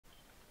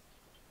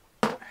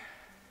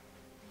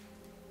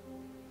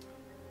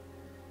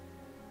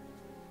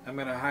I'm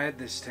gonna hide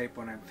this tape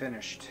when I'm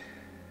finished.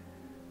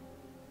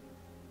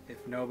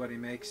 If nobody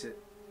makes it,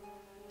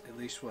 at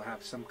least we'll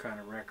have some kind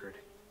of record.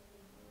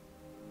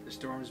 The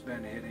storm's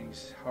been hitting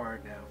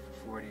hard now for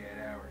 48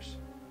 hours.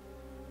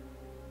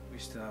 We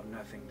still have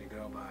nothing to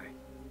go by.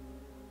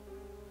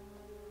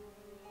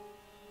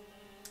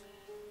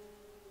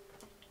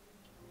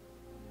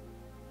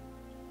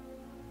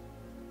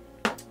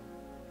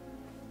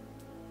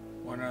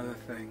 One other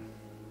thing.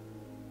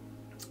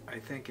 I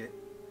think it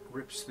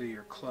rips through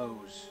your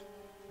clothes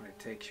when it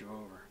takes you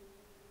over.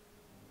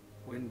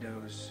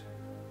 Windows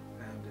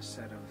found a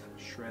set of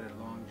shredded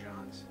long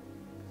johns,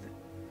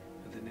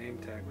 but the name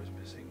tag was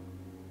missing.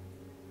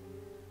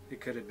 It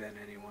could have been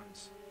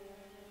anyone's.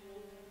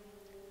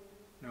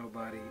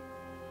 Nobody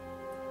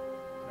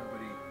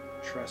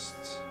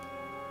trusts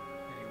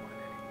anyone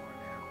anymore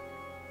now.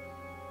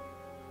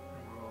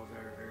 And we're all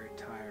very, very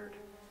tired.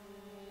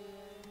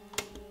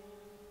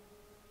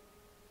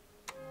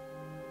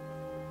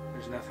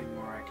 There's nothing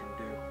more I can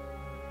do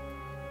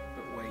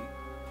but wait.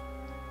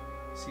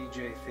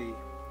 CJ Thee,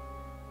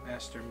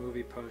 master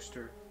movie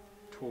poster,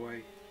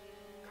 toy,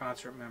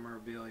 concert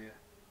memorabilia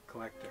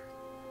collector,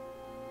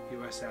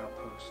 U.S.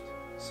 Outpost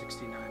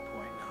 69.9.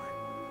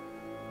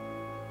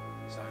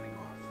 Signing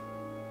off.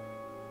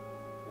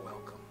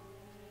 Welcome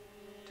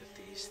to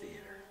Thee's Theater.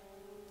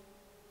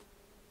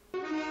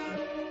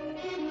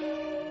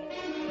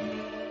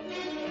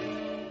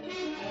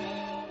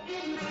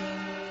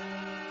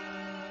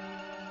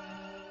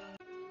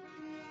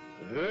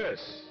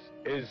 This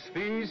is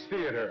Thee's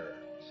Theater,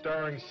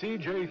 starring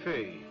CJ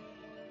Thee.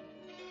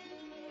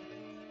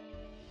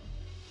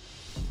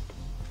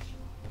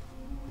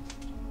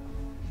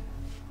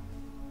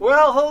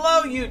 Well,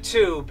 hello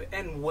YouTube,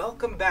 and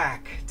welcome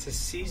back to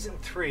Season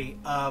 3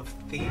 of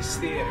Thee's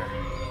Theater.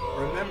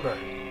 Remember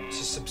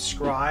to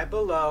subscribe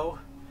below,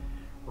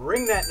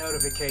 ring that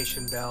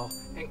notification bell,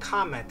 and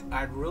comment.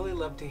 I'd really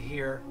love to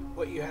hear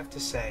what you have to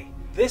say.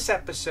 This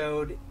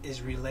episode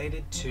is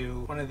related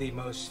to one of the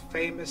most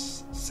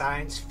famous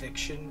science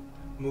fiction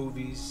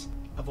movies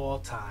of all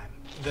time,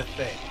 The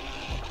Thing.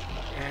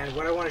 And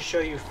what I want to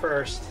show you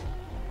first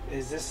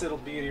is this little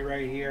beauty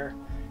right here.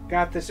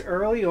 Got this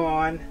early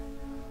on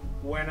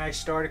when I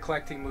started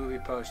collecting movie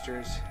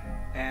posters,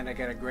 and I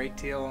got a great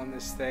deal on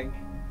this thing.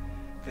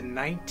 The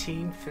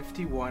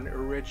 1951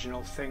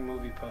 original Thing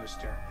movie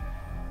poster,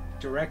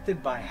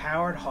 directed by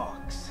Howard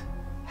Hawks.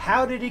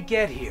 How did it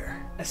get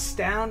here?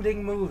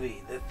 Astounding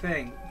movie, The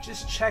Thing.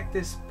 Just check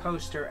this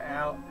poster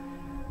out.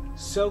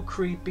 So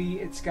creepy.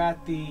 It's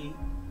got the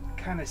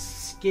kind of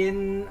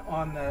skin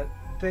on the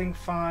Thing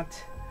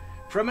font.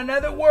 From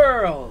another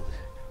world.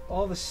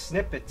 All the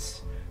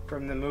snippets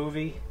from the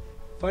movie.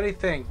 Funny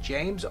thing,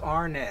 James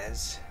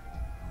Arness,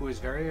 who is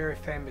very, very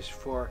famous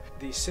for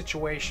the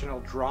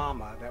situational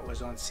drama that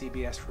was on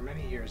CBS for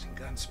many years in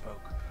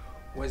Gunsmoke,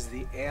 was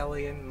the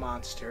alien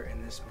monster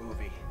in this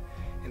movie.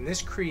 And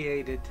this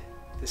created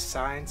the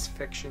science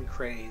fiction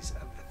craze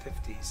of the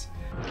 50s.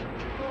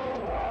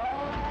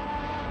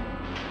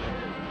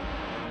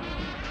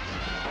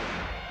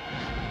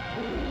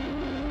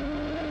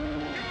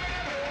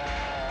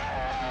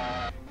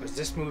 It was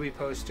this movie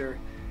poster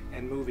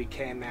and movie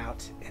came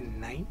out in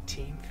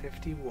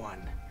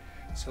 1951.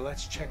 So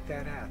let's check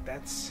that out.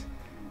 That's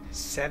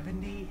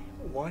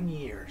 71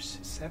 years.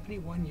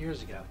 71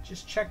 years ago.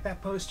 Just check that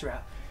poster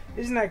out.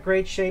 Isn't that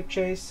great shape,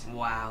 Chase?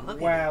 Wow, look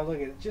at it. Wow, look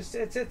at it. Just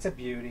it's a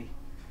beauty.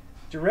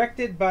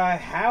 Directed by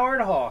Howard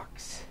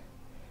Hawks.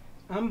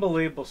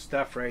 Unbelievable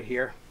stuff right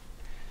here.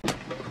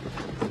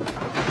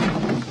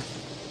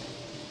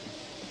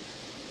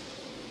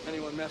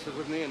 Anyone messes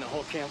with me and the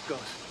whole camp goes.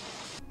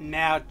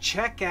 Now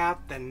check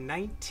out the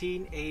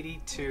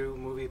 1982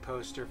 movie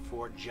poster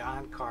for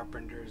John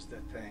Carpenter's The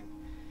Thing.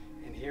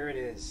 And here it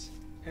is,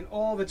 in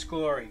all of its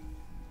glory.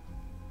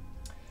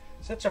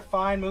 Such a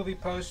fine movie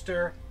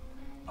poster.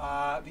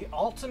 The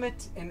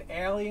ultimate in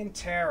alien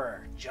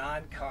terror,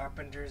 John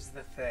Carpenter's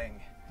The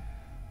Thing.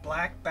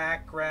 Black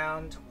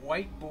background,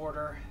 white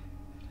border,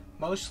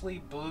 mostly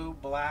blue,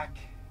 black,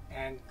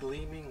 and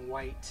gleaming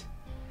white.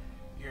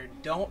 You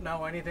don't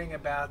know anything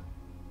about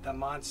the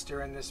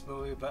monster in this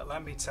movie, but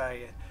let me tell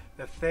you,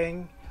 The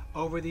Thing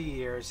over the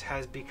years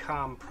has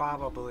become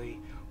probably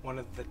one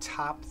of the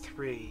top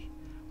 3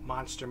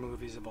 monster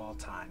movies of all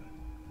time.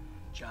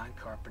 John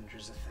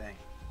Carpenter's The Thing.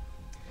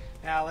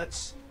 Now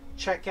let's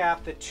check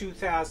out the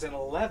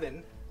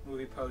 2011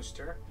 movie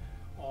poster,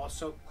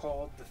 also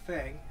called The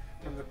Thing,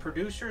 from the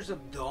producers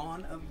of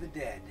Dawn of the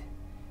Dead.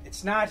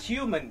 It's not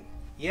human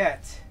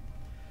yet.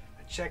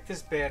 But check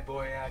this bad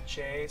boy out,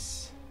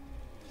 Chase.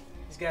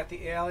 He's got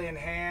the alien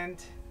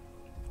hand.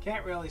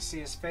 Can't really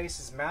see his face.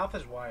 His mouth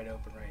is wide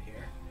open right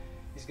here.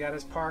 He's got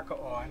his parka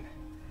on.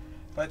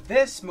 But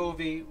this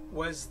movie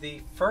was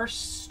the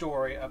first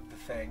story of The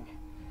Thing,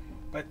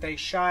 but they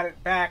shot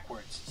it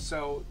backwards.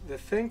 So The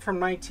Thing from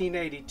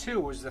 1982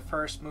 was the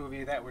first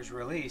movie that was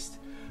released,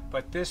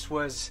 but this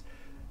was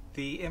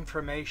the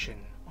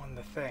information on on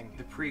The Thing.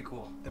 The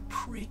prequel. The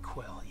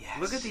prequel, yes.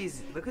 Look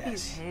at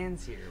these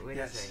hands here. Wait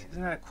a second.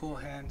 Isn't that a cool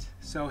hand?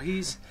 So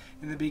he's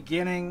in the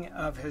beginning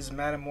of his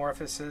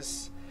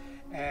metamorphosis,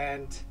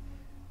 and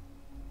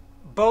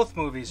both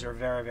movies are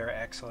very, very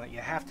excellent. You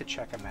have to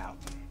check them out.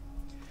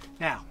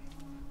 Now,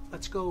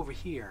 let's go over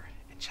here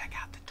and check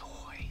out the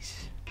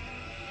toys.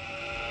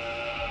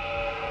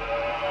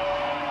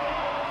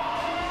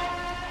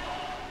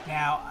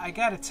 Now, I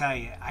gotta tell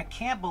you, I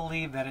can't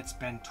believe that it's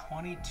been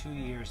 22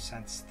 years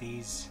since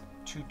these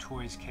two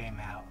toys came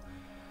out.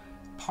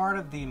 Part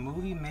of the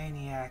Movie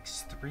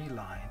Maniacs 3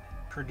 line,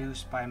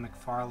 produced by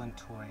McFarlane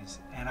Toys,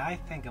 and I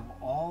think of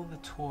all the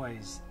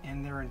toys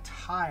in their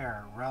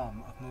entire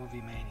realm of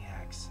Movie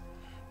Maniacs,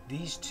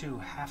 these two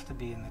have to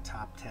be in the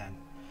top 10,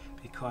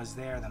 because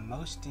they are the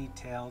most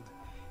detailed,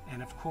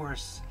 and of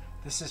course,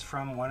 this is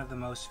from one of the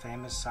most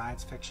famous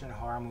science fiction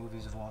horror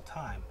movies of all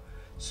time.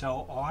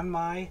 So on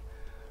my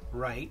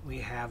right, we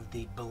have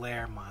the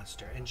Belair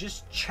monster, and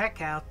just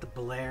check out the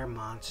Belair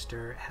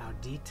monster, how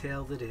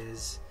detailed it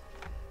is.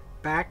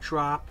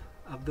 Backdrop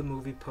of the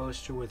movie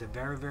poster with a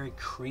very, very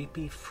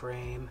creepy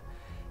frame,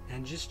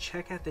 and just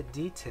check out the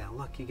detail.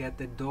 Look, you got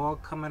the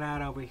dog coming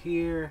out over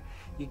here,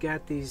 you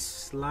got these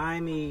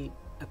slimy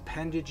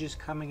appendages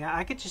coming out.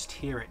 I could just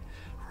hear it.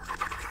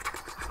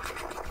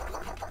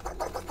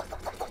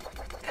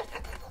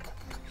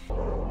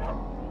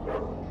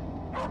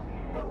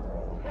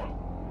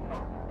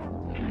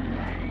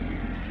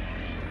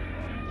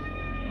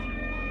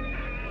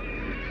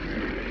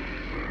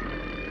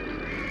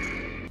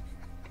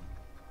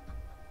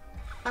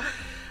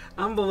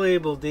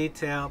 Unbelievable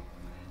detail.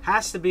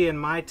 Has to be in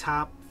my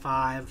top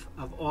 5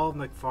 of all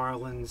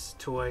McFarlane's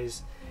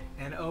toys.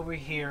 And over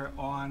here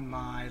on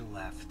my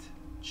left,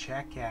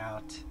 check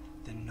out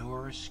the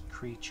Norse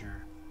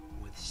creature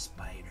with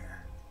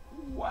spider.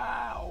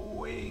 Wow,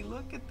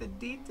 look at the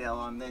detail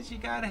on this. You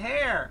got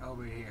hair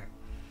over here.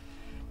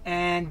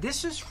 And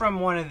this is from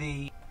one of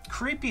the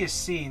creepiest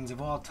scenes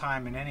of all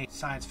time in any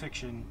science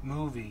fiction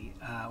movie,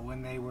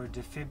 when they were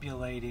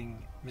defibrillating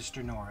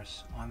Mr.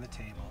 Norris on the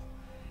table.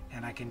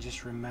 And I can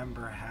just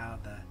remember how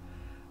the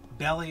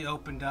belly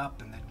opened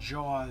up and the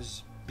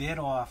jaws bit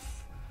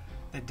off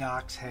the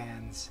doc's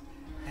hands,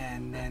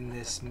 and then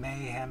this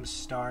mayhem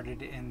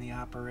started in the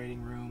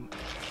operating room.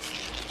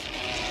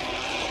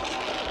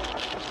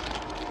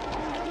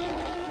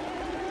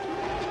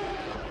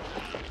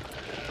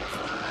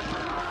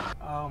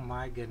 Oh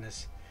my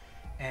goodness.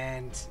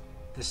 And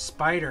the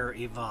spider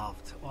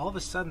evolved. All of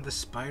a sudden the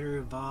spider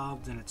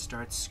evolved, and it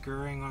starts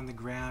scurrying on the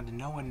ground, and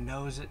no one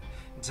knows it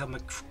until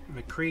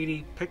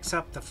McCready picks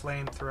up the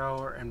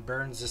flamethrower and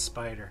burns the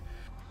spider.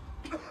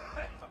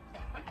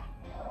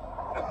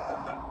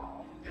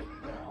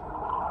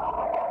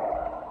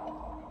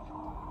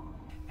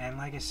 And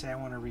like I say, I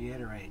want to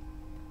reiterate,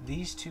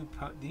 these two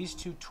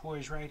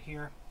toys right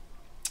here,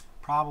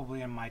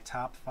 probably in my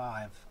top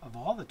 5 of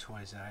all the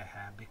toys that I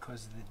have,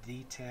 because of the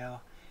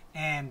detail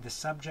and the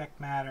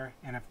subject matter,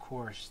 and of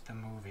course the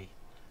movie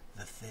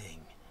The Thing,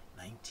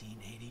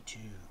 1982,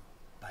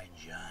 by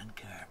John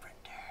Carpenter.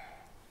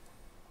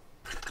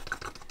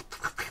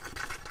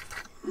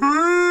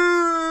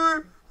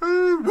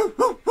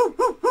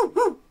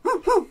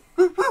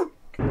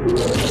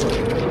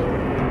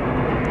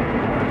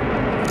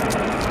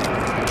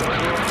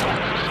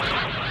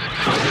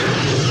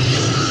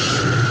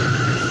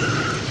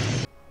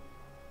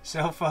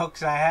 So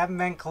folks, I haven't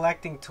been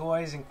collecting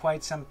toys in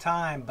quite some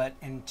time, but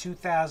in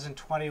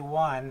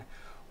 2021,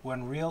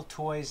 when Real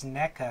Toys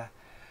NECA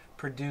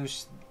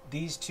produced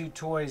these two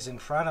toys in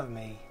front of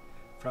me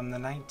from the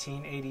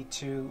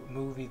 1982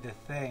 movie The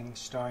Thing,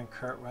 starring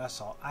Kurt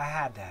Russell, I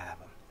had to have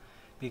them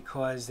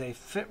because they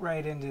fit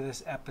right into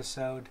this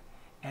episode,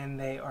 and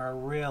they are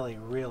really,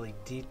 really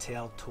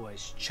detailed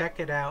toys.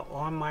 Check it out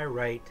on my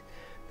right,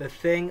 The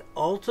Thing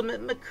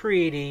Ultimate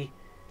McCready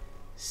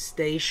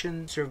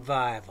Station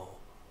Survival.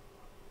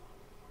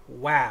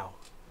 Wow.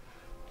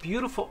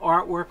 Beautiful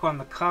artwork on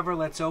the cover.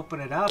 Let's open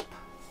it up.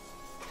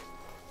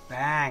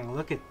 Bang.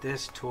 Look at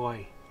this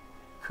toy.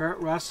 Kurt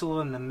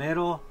Russell in the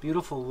middle.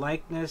 Beautiful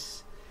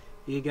likeness.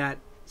 You got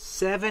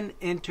 7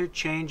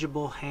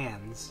 interchangeable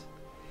hands.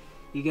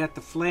 You got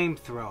the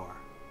flamethrower.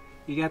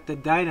 You got the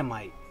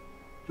dynamite.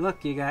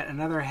 Look, you got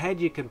another head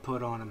you can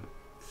put on him.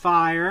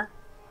 Fire.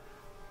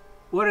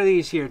 What are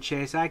these here,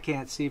 Chase? I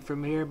can't see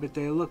from here, but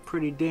they look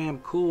pretty damn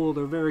cool.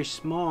 They're very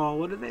small.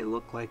 What do they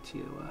look like to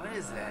you? What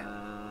is that?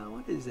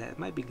 What is that? It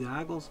might be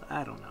goggles?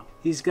 I don't know.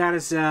 He's got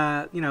his,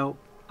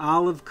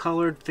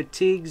 olive-colored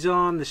fatigues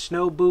on, the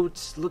snow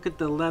boots. Look at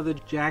the leather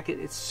jacket.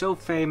 It's so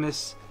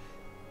famous.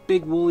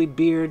 Big woolly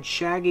beard,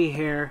 shaggy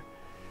hair.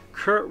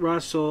 Kurt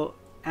Russell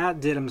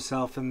outdid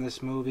himself in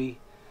this movie.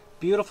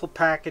 Beautiful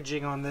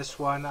packaging on this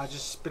one. I'll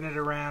just spin it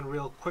around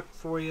real quick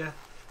for you.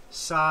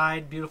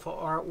 Side, beautiful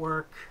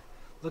artwork.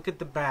 Look at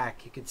the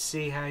back. You can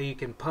see how you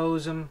can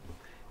pose him.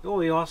 Oh,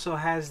 he also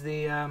has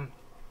the,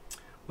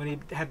 when he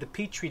had the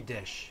Petri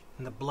dish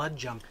and the blood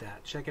jumped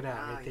out. Check it out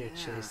right there,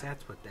 yeah. Chase.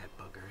 That's what that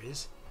bugger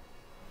is.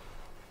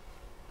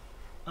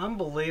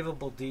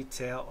 Unbelievable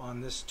detail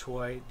on this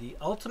toy. The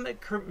Ultimate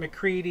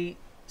McCready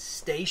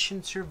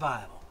Station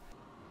Survival.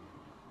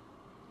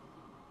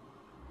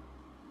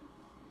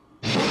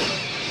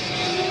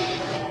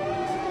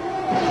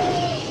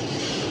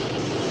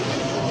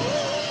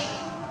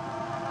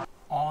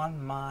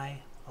 On my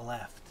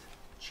left.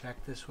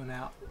 Check this one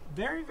out.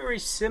 Very, very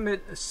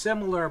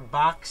similar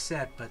box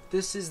set, but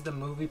this is the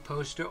movie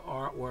poster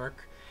artwork,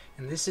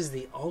 and this is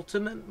the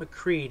Ultimate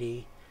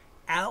McCready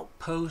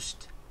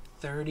Outpost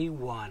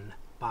 31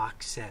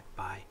 box set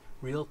by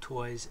Real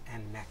Toys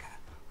and NECA.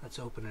 Let's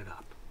open it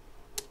up.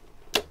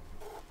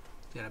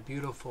 Got a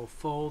beautiful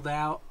fold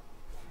out,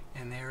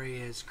 and there he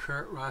is,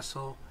 Kurt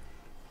Russell.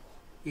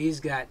 He's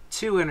got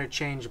 2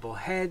 interchangeable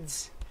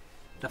heads.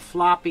 The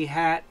floppy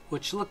hat,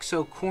 which looked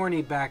so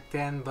corny back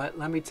then, but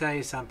let me tell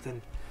you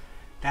something,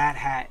 that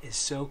hat is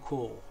so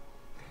cool.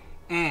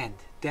 And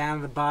down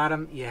at the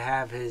bottom you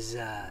have his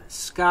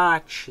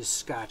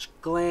scotch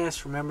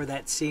glass. Remember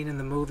that scene in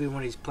the movie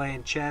when he's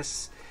playing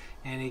chess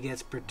and he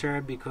gets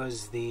perturbed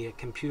because the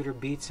computer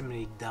beats him and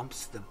he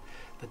dumps the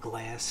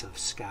glass of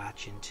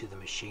scotch into the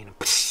machine and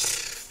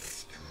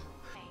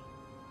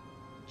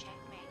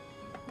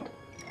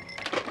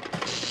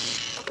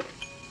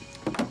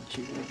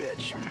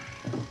Bitch.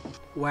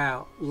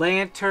 wow.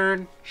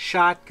 Lantern,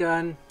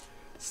 shotgun,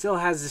 still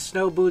has the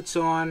snow boots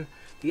on,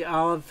 the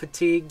olive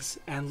fatigues,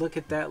 and look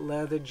at that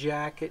leather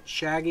jacket,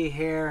 shaggy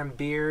hair and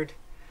beard.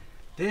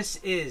 This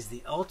is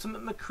the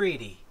Ultimate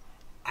McCready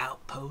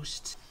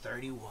Outpost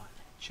 31.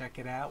 Check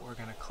it out. We're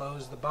going to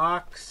close the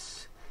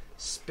box,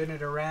 spin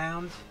it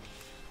around.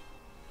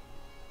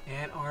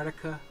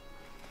 Antarctica.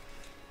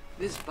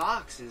 This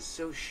box is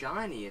so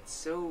shiny. It's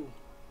so...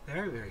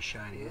 very, very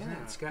shiny, isn't it?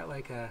 Yeah. It's got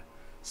like a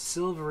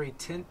silvery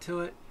tint to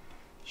it,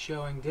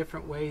 showing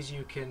different ways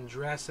you can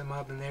dress him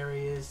up, and there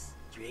he is,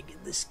 drinking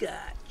the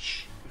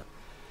scotch.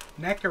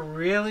 NECA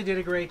really did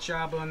a great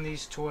job on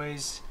these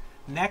toys.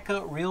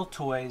 NECA Real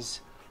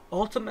Toys,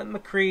 Ultimate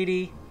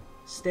McCready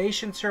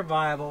Station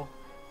Survival,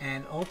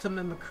 and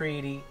Ultimate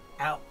McCready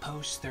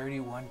Outpost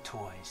 31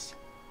 toys.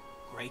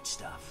 Great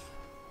stuff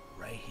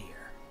right here.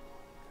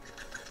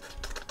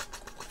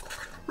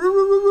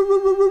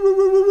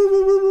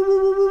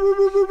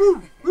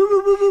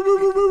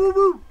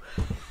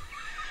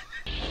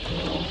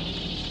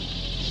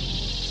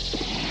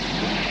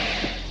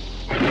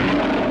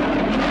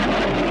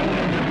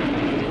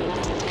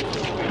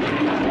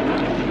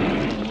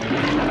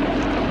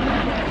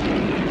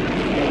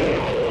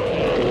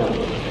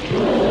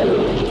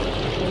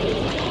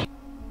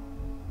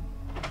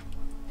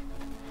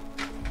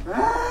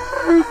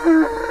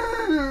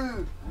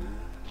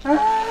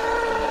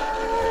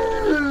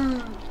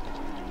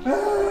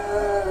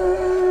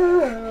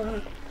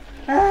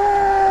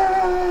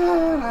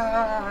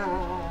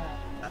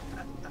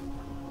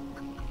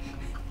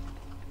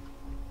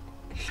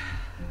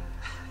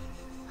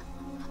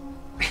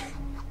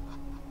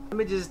 Let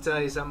me just tell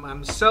you something.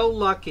 I'm so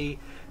lucky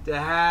to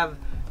have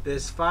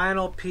this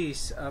final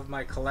piece of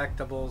my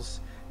collectibles,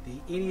 the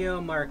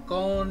Ennio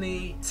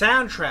Morricone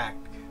soundtrack.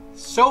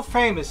 So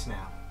famous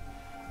now.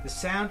 The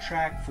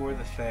soundtrack for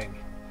The Thing.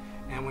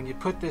 And when you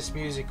put this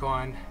music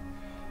on,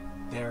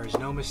 there is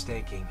no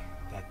mistaking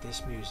that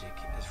this music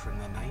is from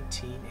the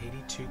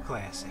 1982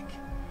 classic,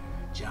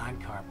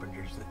 John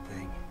Carpenter's The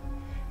Thing.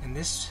 And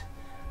this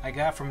I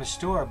got from a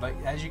store, but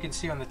as you can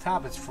see on the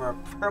top, it's for a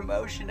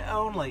promotion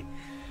only.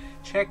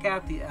 Check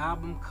out the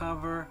album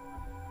cover.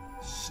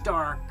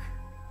 Stark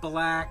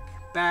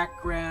black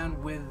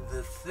background with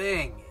The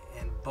Thing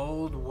in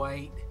bold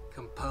white,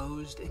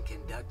 composed and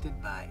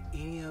conducted by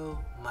Ennio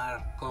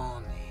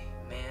Morricone.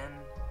 Man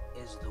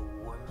is the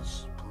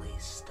warmest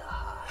place to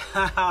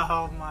hide.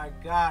 Oh my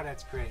God,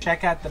 that's great.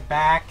 Check out the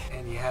back,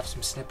 and you have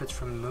some snippets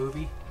from the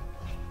movie.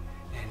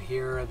 And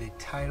here are the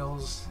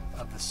titles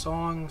of the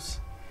songs,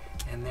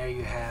 and there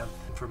you have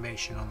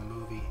information on the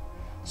movie.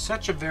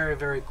 Such a very,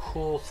 very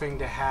cool thing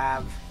to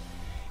have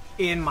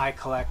in my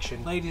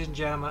collection. Ladies and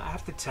gentlemen, I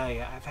have to tell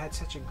you, I've had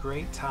such a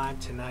great time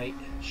tonight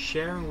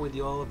sharing with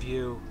all of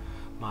you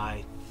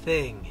my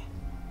Thing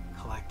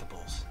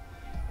collectibles.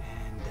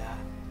 And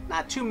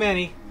not too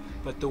many,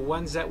 but the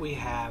ones that we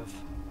have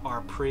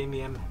are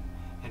premium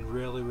and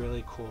really,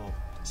 really cool.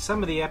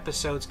 Some of the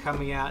episodes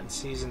coming out in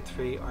season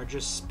 3 are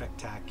just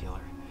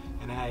spectacular.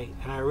 And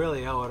I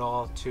really owe it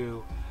all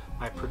to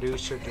my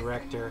producer,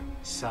 director,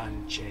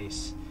 son,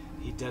 Chase.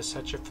 He does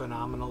such a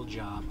phenomenal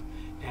job.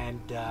 And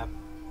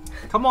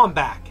come on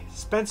back.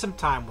 Spend some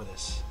time with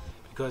us,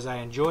 because I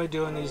enjoy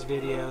doing these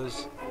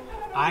videos.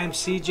 I am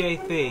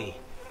CJ Thee,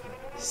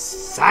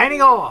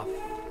 signing off.